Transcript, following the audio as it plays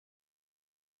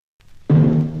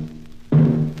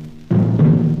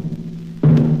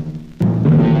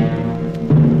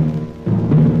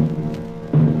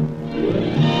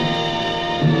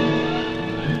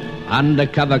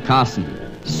Undercover Carson,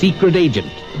 secret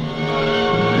agent.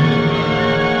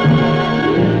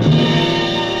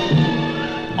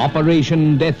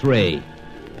 Operation Death Ray,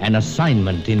 an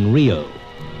assignment in Rio.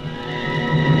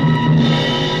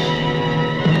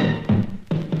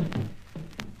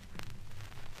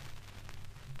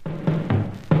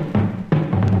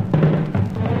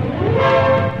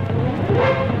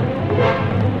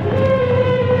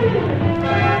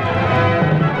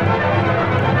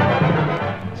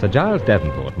 Sir Giles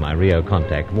Davenport, my Rio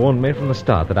contact, warned me from the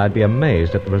start that I'd be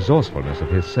amazed at the resourcefulness of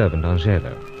his servant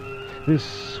Angelo. This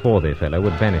swarthy fellow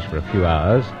would vanish for a few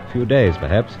hours, a few days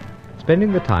perhaps,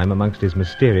 spending the time amongst his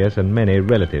mysterious and many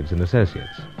relatives and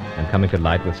associates, and coming to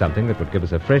light with something that would give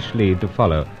us a fresh lead to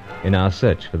follow in our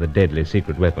search for the deadly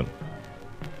secret weapon.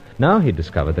 Now he'd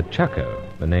discovered that Chaco,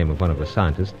 the name of one of the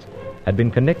scientists, had been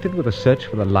connected with a search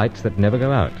for the lights that never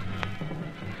go out.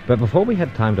 But before we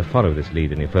had time to follow this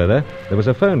lead any further, there was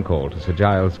a phone call to Sir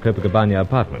Giles' Copacabana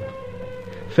apartment.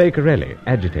 Faye Corelli,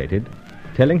 agitated,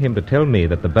 telling him to tell me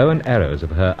that the bow and arrows of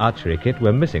her archery kit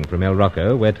were missing from El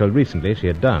Rocco, where till recently she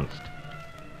had danced.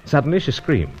 Suddenly she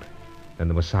screamed. Then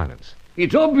there was silence.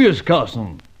 It's obvious,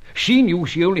 Carson. She knew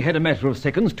she only had a matter of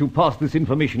seconds to pass this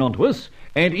information on to us,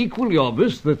 and equally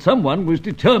obvious that someone was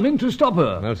determined to stop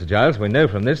her. Well, Sir Giles, we know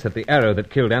from this that the arrow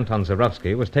that killed Anton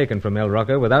Zarowski was taken from El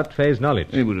Rocco without Faye's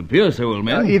knowledge. It would appear so, old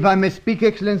man. If I may speak,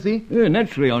 Excellency?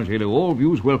 Naturally, Angelo. All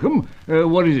views welcome.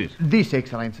 What is it? This,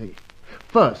 Excellency.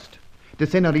 First, the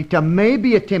senorita may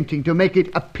be attempting to make it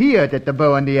appear that the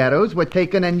bow and the arrows were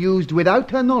taken and used without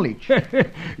her knowledge.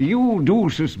 You do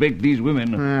suspect these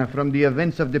women. From the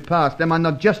events of the past, them are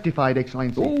not justified,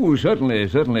 Excellency. Oh, certainly,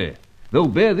 certainly. Though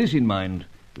bear this in mind.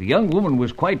 The young woman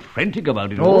was quite frantic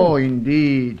about it all. Oh,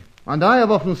 indeed. And I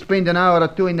have often spent an hour or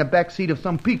two in the back seat of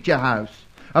some picture house.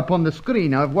 Upon the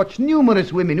screen, I've watched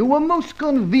numerous women who were most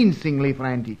convincingly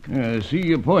frantic. See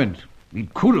your point.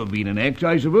 It could have been an act,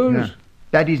 I suppose. Yeah.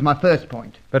 That is my first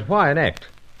point. But why an act?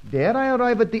 There I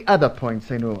arrive at the other point,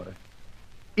 Senor.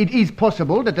 It is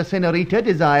possible that the senorita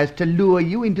desires to lure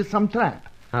you into some trap.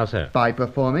 How so? By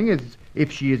performing as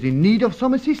if she is in need of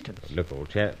some assistance. Look, old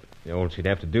chap, all she'd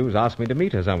have to do is ask me to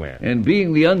meet her somewhere. And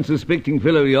being the unsuspecting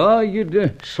fellow you are,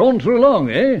 you'd saunter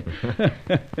along, eh?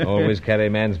 Always carry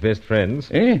man's best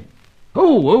friends. Eh?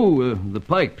 The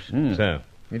pipes. So?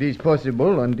 It is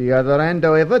possible, on the other hand,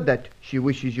 however, that she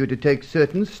wishes you to take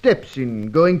certain steps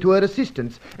in going to her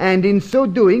assistance, and in so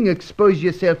doing expose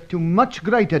yourself to much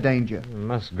greater danger.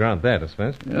 Must grant that, I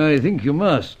suppose. I think you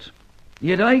must.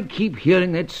 Yet I keep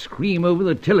hearing that scream over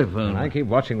the telephone. And I keep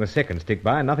watching the seconds tick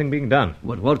by and nothing being done.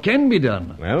 What can be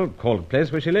done? Well, call the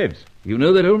place where she lives. You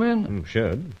know that, old man?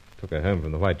 Should. Took her home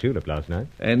from the White Tulip last night.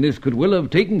 And this could well have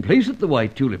taken place at the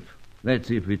White Tulip.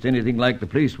 That's if it's anything like the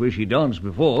place where she danced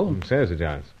before. So, Sir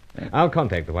Giles. I'll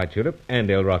contact the White Tulip and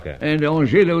El Rocco. And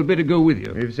Angelo had better go with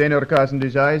you. If Senor Carson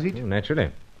desires it. Naturally.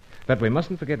 But we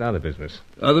mustn't forget other business.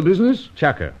 Other business?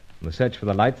 Chaco, the search for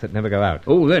the lights that never go out.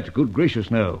 Oh, that, good gracious,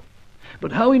 no.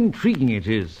 But how intriguing it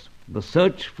is, the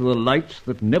search for the lights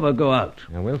that never go out.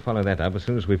 Now, we'll follow that up as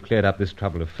soon as we've cleared up this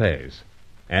trouble of Faye's.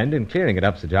 And in clearing it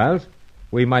up, Sir Giles,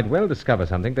 we might well discover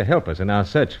something to help us in our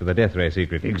search for the Death Ray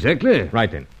secret. Exactly. Right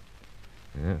then.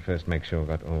 First make sure we've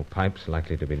got all pipes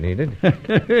likely to be needed.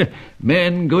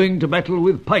 Men going to battle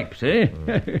with pipes, eh?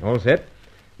 All set.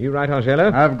 You right,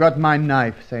 Angelo? I've got my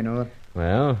knife, Senor.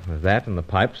 Well, with that and the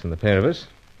pipes and the pair of us,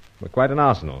 we're quite an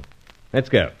arsenal. Let's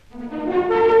go.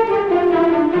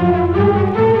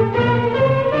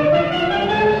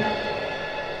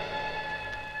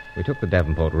 We took the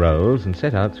Davenport rolls and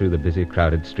set out through the busy,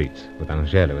 crowded streets, with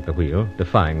Angelo at the wheel,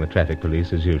 defying the traffic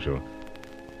police as usual.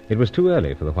 It was too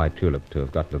early for the White Tulip to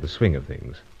have got to the swing of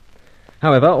things.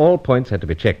 However, all points had to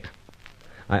be checked.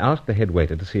 I asked the head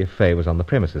waiter to see if Faye was on the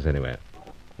premises anywhere.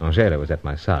 Angelo was at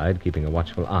my side, keeping a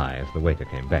watchful eye as the waiter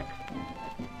came back.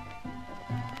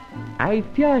 I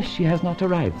fear she has not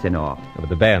arrived, Senor. But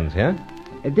the band's here?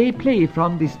 They play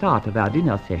from the start of our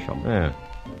dinner session.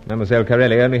 Mademoiselle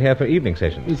Corelli only here for evening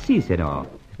sessions. Si, Senor.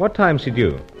 What time's she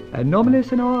due? Normally,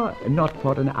 Senor, not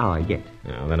for an hour yet.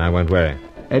 Oh, then I won't worry.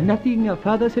 Nothing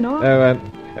further, Senor?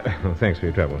 Thanks for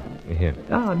your trouble. Here.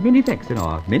 Many thanks,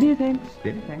 Senor. Many thanks.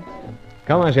 Many thanks.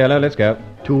 Come, Angelo, let's go.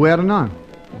 To where now?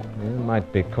 You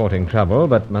might be courting trouble,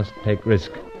 but must take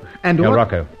risk. And El what?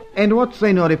 Rocco. And what,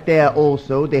 Senor, if there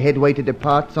also the head waiter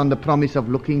departs on the promise of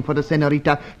looking for the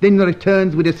senorita, then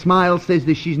returns with a smile, says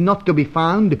that she's not to be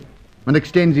found, and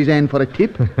extends his hand for a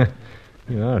tip?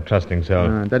 You are a trusting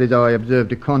soul. That is how I observe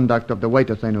the conduct of the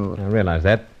waiter, Senor. I realize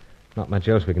that. Not much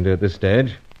else we can do at this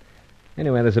stage.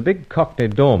 Anyway, there's a big Cockney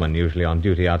doorman usually on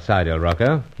duty outside El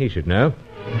Rocco. He should know.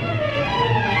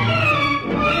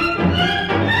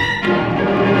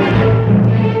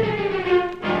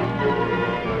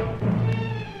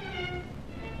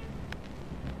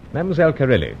 Mademoiselle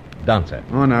Carilli, dancer.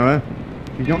 I know her.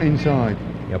 She's not inside.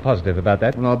 You're positive about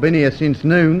that? Well, I've been here since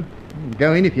noon.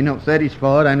 Go in if you're not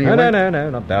satisfied, anyway. No,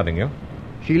 not doubting you.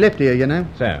 She left here, you know.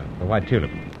 So, the White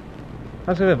Tulip.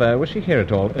 Howsoever, was she here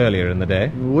at all earlier in the day?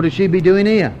 What does she be doing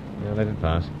here? Yeah, let it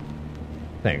pass.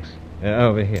 Thanks.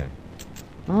 Over here.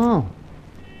 Oh.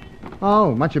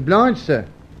 Oh, much obliged, sir.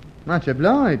 Much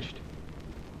obliged.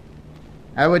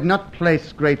 I would not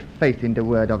place great faith in the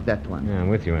word of that one. Yeah, I'm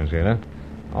with you, Angela.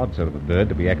 Odd sort of a bird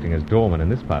to be acting as doorman in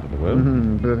this part of the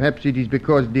world. Perhaps it is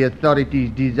because the authorities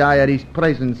desire his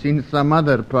presence in some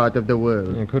other part of the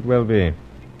world. It could well be.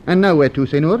 And now where to,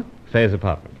 senor? Faye's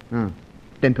apartment.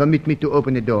 Then permit me to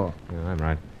open the door. Yeah, I'm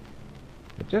right.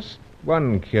 But just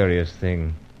one curious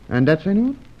thing. And that,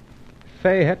 senor?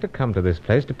 Faye had to come to this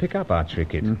place to pick up Archery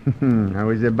Kit. I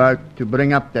was about to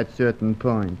bring up that certain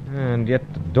point. And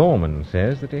yet the doorman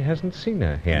says that he hasn't seen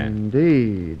her here.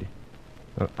 Indeed.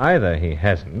 Well, either he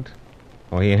hasn't,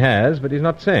 or he has, but he's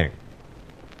not saying.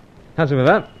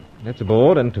 Howsoever, let's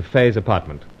aboard and to Faye's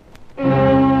apartment.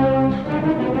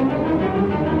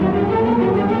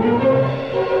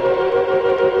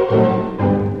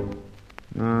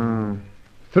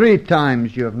 3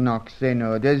 times you have knocked,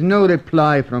 senor. There's no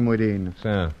reply from within.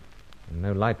 So,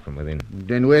 no light from within.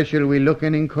 Then where shall we look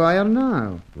and inquire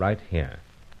now? Right here.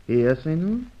 Here,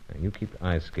 senor? You keep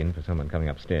eyes skinned for someone coming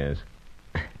upstairs.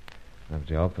 I've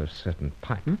job for a certain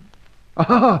pipe.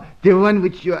 Oh, the one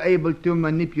which you're able to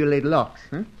manipulate locks,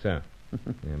 huh? So,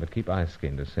 yeah, but keep eyes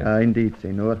skinned as said. Indeed,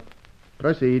 senor.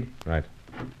 Proceed. Right.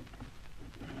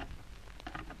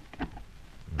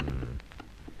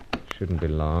 Shouldn't be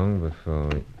long before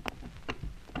we...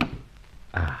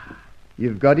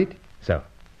 You've got it? So,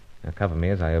 now cover me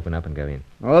as I open up and go in.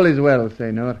 All is well,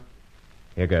 senor.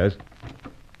 Here goes.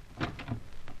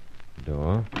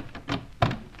 Door.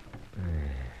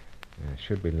 There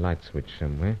should be light switch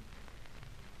somewhere.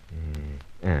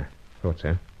 Thought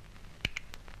so.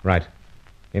 Right.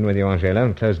 In with you, Angelo,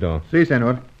 and close door. Si,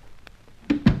 senor.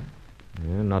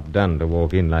 Not done to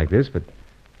walk in like this, but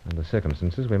under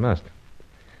circumstances we must.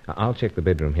 I'll check the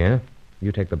bedroom here.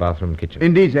 You take the bathroom and kitchen.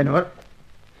 Indeed, senor.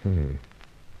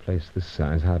 Place this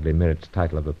size hardly merits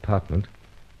title of apartment.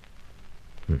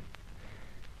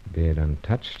 Bed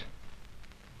untouched.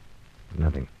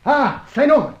 Nothing.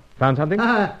 Senor! Found something?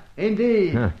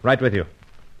 Indeed. Right with you.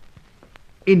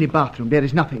 In the bathroom there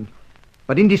is nothing.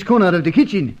 But in this corner of the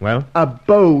kitchen... Well? A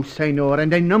bow, senor,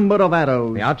 and a number of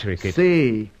arrows. The archery kit.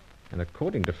 Si. And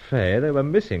according to Faye, they were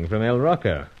missing from El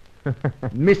Rocco.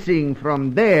 Missing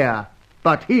from there,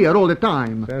 but here all the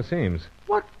time. So seems.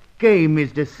 What game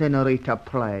is the senorita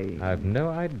playing? I've no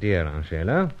idea,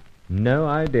 Angelo. No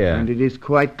idea. And it is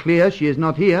quite clear she is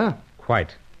not here.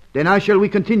 Quite. Then how shall we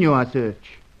continue our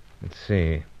search? Let's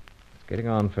see. It's getting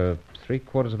on for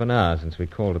 3/4 of an hour since we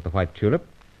called at the White Tulip.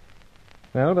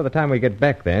 Well, by the time we get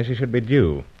back there, she should be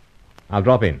due. I'll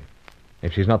drop in.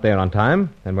 If she's not there on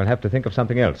time, then we'll have to think of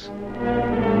something else.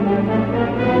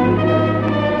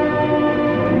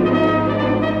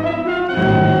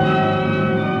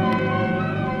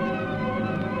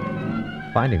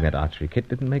 Finding that archery kit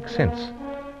didn't make sense.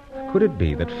 Could it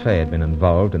be that Faye had been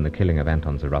involved in the killing of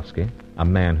Anton Zarowski, a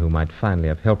man who might finally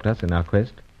have helped us in our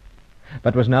quest,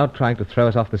 but was now trying to throw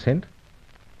us off the scent?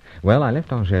 Well, I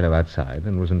left Angelo outside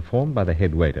and was informed by the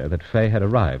head waiter that Faye had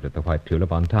arrived at the White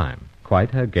Tulip on time,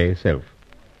 quite her gay self.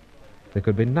 There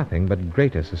could be nothing but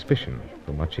greater suspicion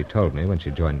from what she told me when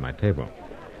she joined my table.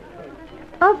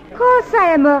 Of course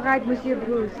I am all right, Monsieur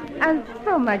Bruce. And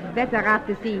so much better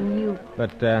after seeing you.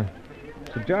 But,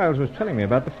 Sir Giles was telling me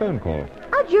about the phone call.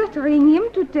 I just ring him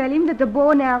to tell him that the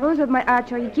bow and arrows of my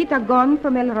archery kit are gone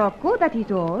from El Rocco, that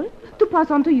is all. To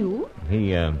pass on to you.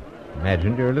 He,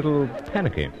 imagined you're a little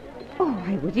panicky. Oh,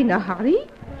 I was in a hurry.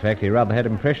 In fact, he rather had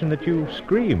impression that you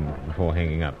screamed before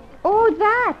hanging up. Oh,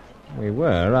 that. We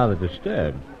were rather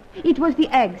disturbed. It was the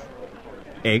eggs.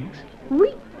 Eggs?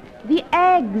 Oui, the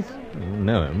eggs.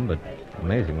 Know him, but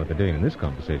amazing what they're doing in this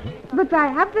conversation. But I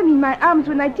have them in my arms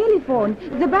when I telephone,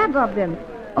 the bag of them.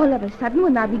 All of a sudden,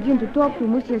 when I begin to talk to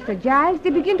Monsieur Sir Giles, they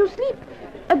begin to sleep.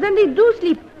 And then they do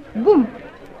sleep. Boom.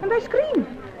 And I scream.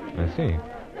 I see.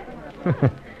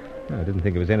 I didn't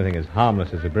think it was anything as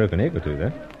harmless as a broken egg or two,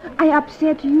 though. I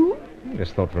upset you? I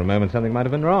just thought for a moment something might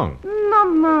have been wrong.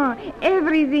 No.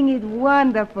 Everything is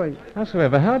wonderful.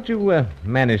 Howsoever, how'd you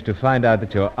manage to find out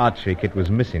that your archery kit was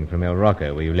missing from El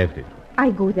Rocco where you left it?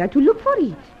 I go there to look for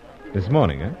it. This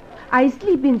morning, eh? I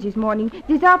sleep in this morning,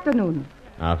 this afternoon.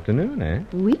 Afternoon, eh?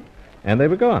 Oui. And they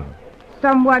were gone.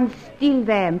 Someone steal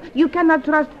them. You cannot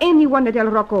trust anyone at El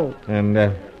Rocco.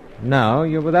 And now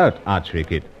you're without archery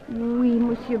kit. Oui,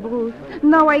 Monsieur Bruce.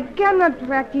 Now I cannot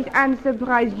practice and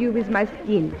surprise you with my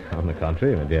skill. On the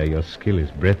contrary, my dear, your skill is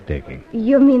breathtaking.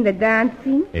 You mean the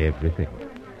dancing? Everything.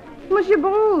 Monsieur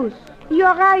Bruce,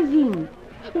 you're rising.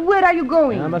 Where are you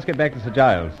going? I must get back to Sir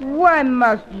Giles. Why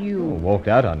must you? Walked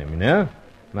out on him, you know.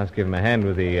 Must give him a hand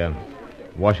with the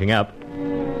washing up.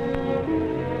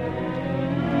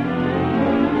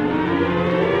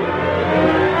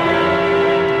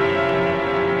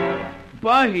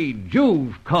 By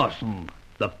Jove, Carson,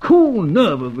 the cool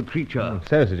nerve of the creature.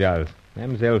 So, Sir Giles,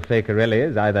 Mademoiselle Fakerelli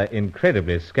is either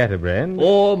incredibly scatterbrained...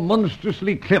 Or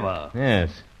monstrously clever.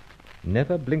 Yes.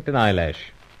 Never blinked an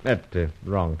eyelash. At the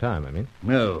wrong time, I mean.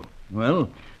 No.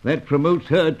 Well, that promotes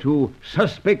her to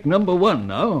suspect number one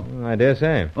now. I dare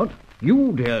say. What?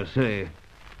 You dare say?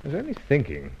 I was only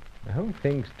thinking. The whole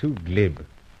thing's too glib.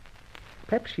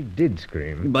 Perhaps she did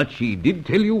scream. But she did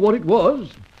tell you what it was.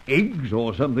 Eggs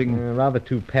or something. Rather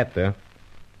too pat, though.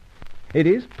 It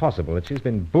is possible that she's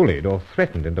been bullied or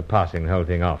threatened into passing the whole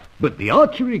thing off. But the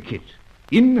archery kit,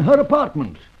 in her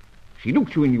apartment. She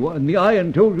looked you in the eye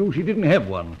and told you she didn't have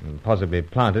one. And possibly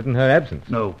planted in her absence.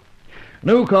 No.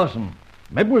 No, Carson.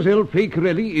 Mademoiselle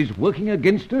Fakerelli is working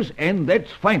against us, and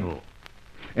that's final.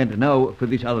 And now for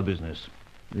this other business.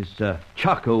 This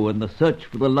Chaco and the search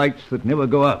for the lights that never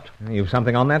go out. You've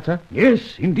something on that, sir?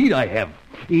 Yes, indeed I have.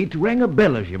 It rang a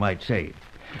bell, as you might say.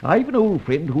 I've an old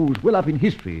friend who's well up in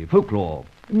history, folklore,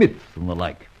 myths and the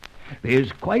like.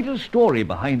 There's quite a story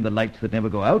behind the lights that never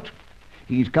go out.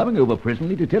 He's coming over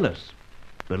presently to tell us.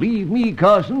 Believe me,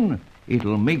 Carson,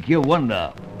 it'll make you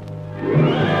wonder.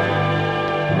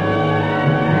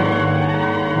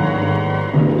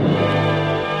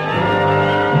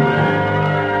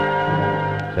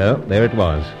 So, there it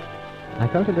was. I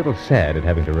felt a little sad at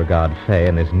having to regard Fay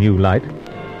in this new light,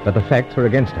 but the facts were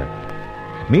against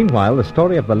her. Meanwhile, the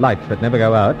story of the lights that never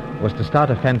go out was to start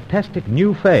a fantastic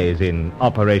new phase in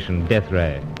Operation Death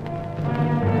Ray.